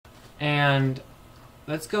And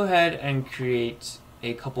let's go ahead and create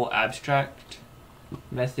a couple abstract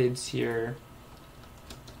methods here.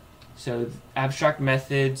 So abstract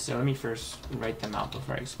methods, so let me first write them out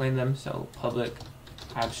before I explain them. So public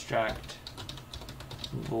abstract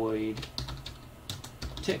void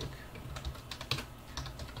tick,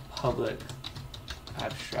 public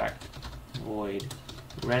abstract void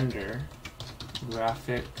render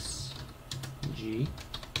graphics G,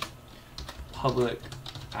 public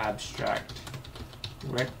abstract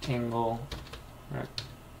rectangle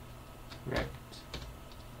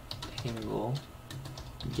rectangle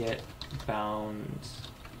get bounds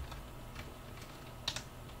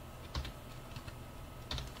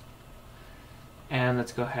and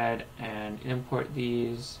let's go ahead and import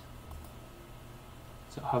these.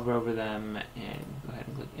 So hover over them and go ahead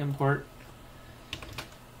and click import.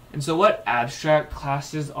 And so what abstract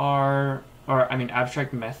classes are, or I mean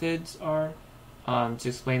abstract methods are, to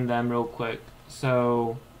explain them real quick.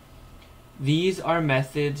 So these are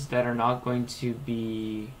methods that are not going to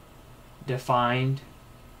be defined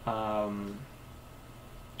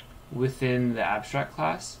within the abstract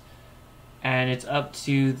class, and it's up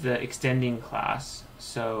to the extending class.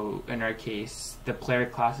 So in our case, the player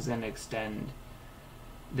class is going to extend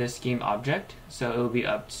this game object, so it will be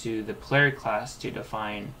up to the player class to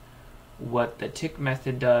define what the tick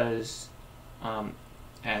method does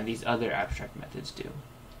and these other abstract methods do.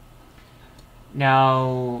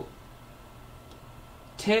 Now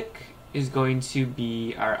tick is going to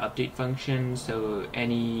be our update function, so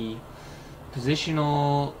any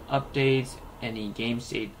positional updates, any game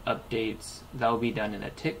state updates, that will be done in a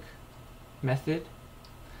tick method.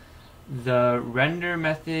 The render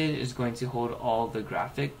method is going to hold all the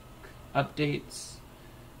graphic updates,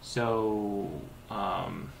 so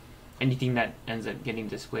anything that ends up getting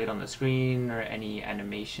displayed on the screen or any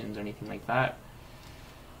animations or anything like that.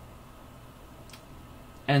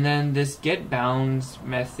 And then this getBounds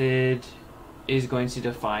method is going to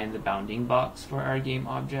define the bounding box for our game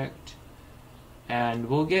object. And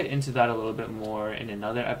we'll get into that a little bit more in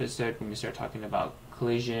another episode when we start talking about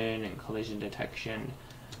collision and collision detection.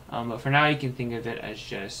 But for now, you can think of it as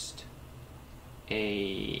just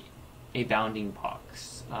a bounding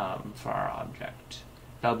box for our object.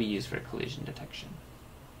 That'll be used for collision detection.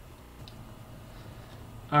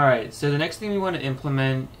 Alright, so the next thing we want to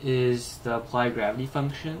implement is the apply gravity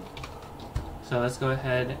function. So let's go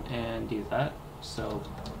ahead and do that. So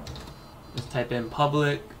let's type in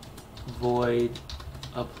public void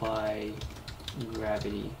apply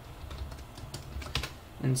gravity.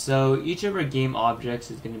 And so each of our game objects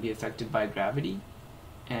is going to be affected by gravity.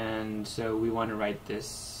 And so we want to write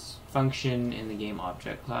this function in the game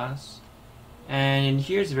object class. And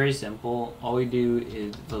here it's very simple. All we do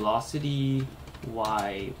is velocity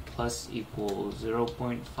y plus equals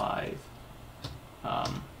 0.5,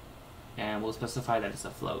 and we'll specify that it's a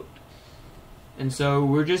float. And so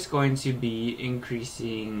we're just going to be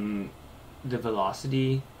increasing the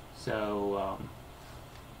velocity, so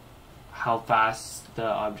how fast the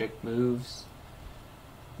object moves,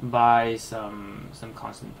 by some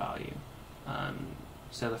constant value.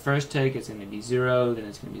 So the first tick is going to be 0, then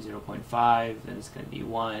it's going to be 0.5, then it's going to be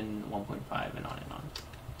 1, 1.5, and on and on.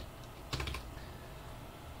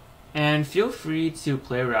 And feel free to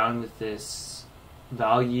play around with this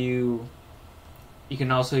value. You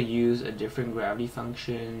can also use a different gravity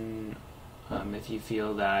function if you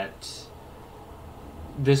feel that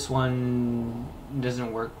this one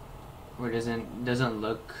doesn't work or doesn't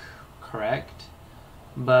look correct.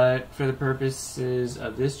 But for the purposes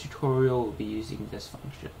of this tutorial, we'll be using this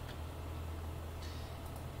function.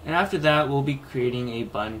 And after that, we'll be creating a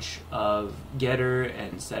bunch of getter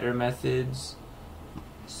and setter methods.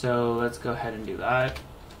 So let's go ahead and do that.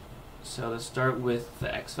 So let's start with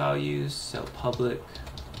the x values. So public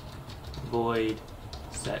void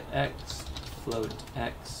set x, float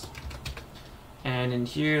x. And in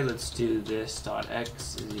here, let's do this dot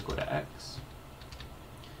x is equal to x.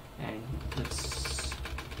 And let's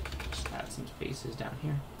just add some spaces down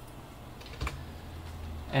here.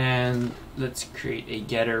 And let's create a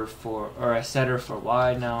getter for, or a setter for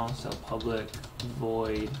y now. So public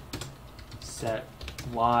void set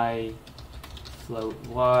y, float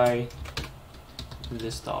y,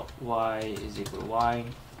 this dot y is equal to y.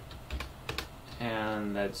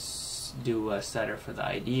 And let's do a setter for the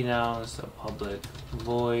ID now. So public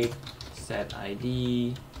void set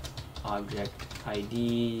ID, object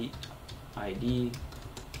ID, ID,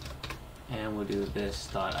 and we'll do this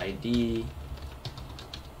dot ID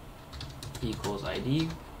equals ID,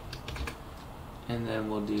 and then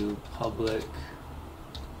we'll do public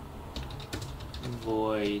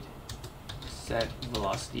void set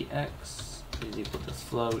velocity x is equal to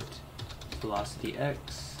float velocity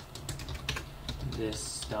x.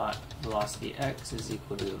 This dot velocity x is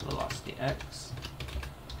equal to velocity x.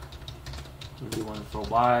 We'll do one for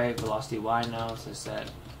y, velocity y now, so set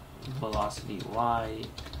velocity y,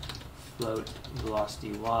 float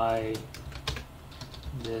velocity y.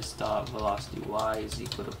 This dot velocity y is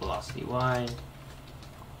equal to velocity y.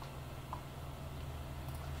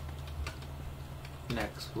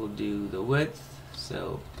 Next we'll do the width,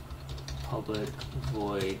 so public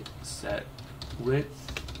void set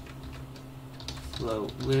width, float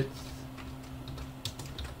width,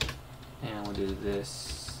 and we'll do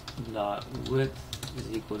this dot width is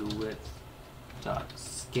equal to width dot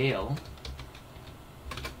scale,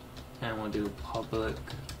 and we'll do public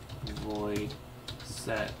void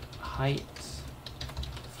set height,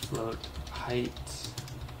 float height.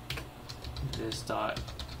 This dot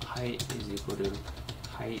height is equal to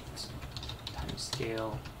height times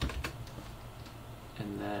scale,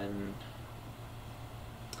 and then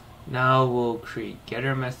now we'll create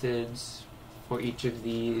getter methods for each of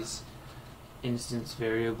these instance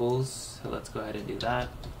variables. So let's go ahead and do that.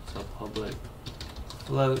 So public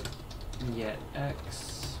float get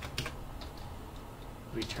x,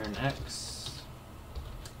 return x,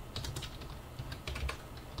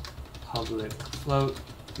 public float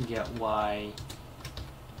get y,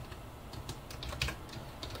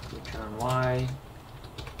 return y,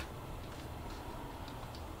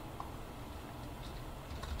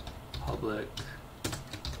 public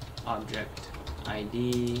object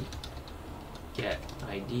ID get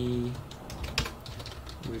ID,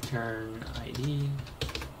 return ID,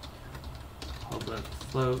 public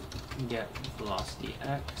float get velocity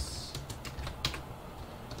x,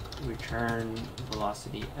 return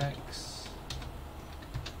velocity x,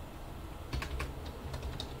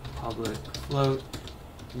 public float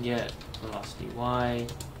get velocity y,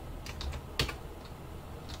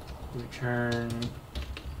 return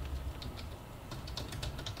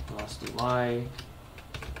velocity y,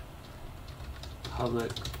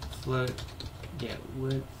 public float get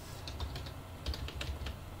width,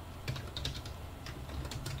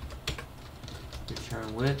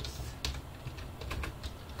 return width,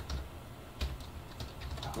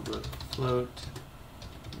 public float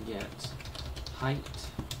get height,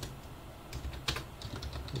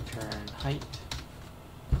 return height.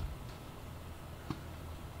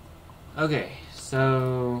 Okay,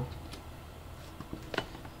 so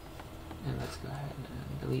and let's go ahead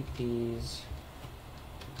and delete these.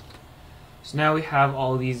 So now we have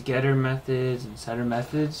all these getter methods and setter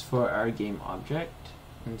methods for our game object,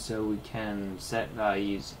 and so we can set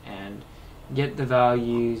values and get the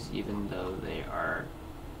values even though they are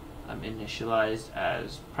initialized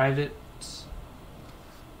as private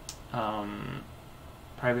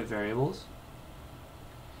variables.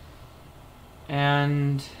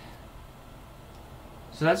 And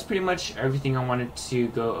so that's pretty much everything I wanted to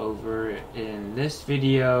go over in this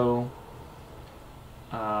video.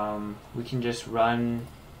 We can just run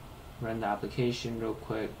the application real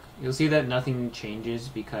quick. You'll see that nothing changes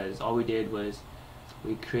because all we did was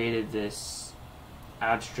we created this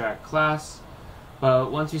abstract class,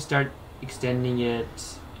 but once we start extending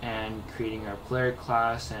it and creating our player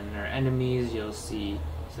class and our enemies, you'll see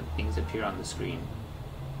some things appear on the screen.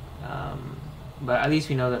 But at least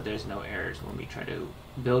we know that there's no errors when we try to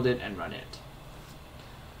build it and run it.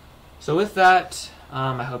 So with that,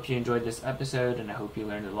 I hope you enjoyed this episode and I hope you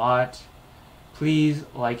learned a lot. Please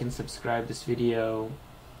like and subscribe this video.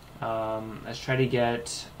 Let's try to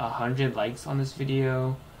get 100 likes on this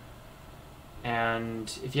video.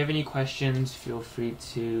 And if you have any questions, feel free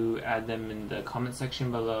to add them in the comment section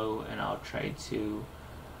below, and I'll try to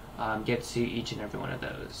get to each and every one of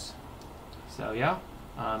those. So yeah,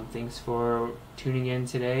 thanks for tuning in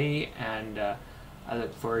today, and I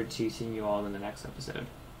look forward to seeing you all in the next episode.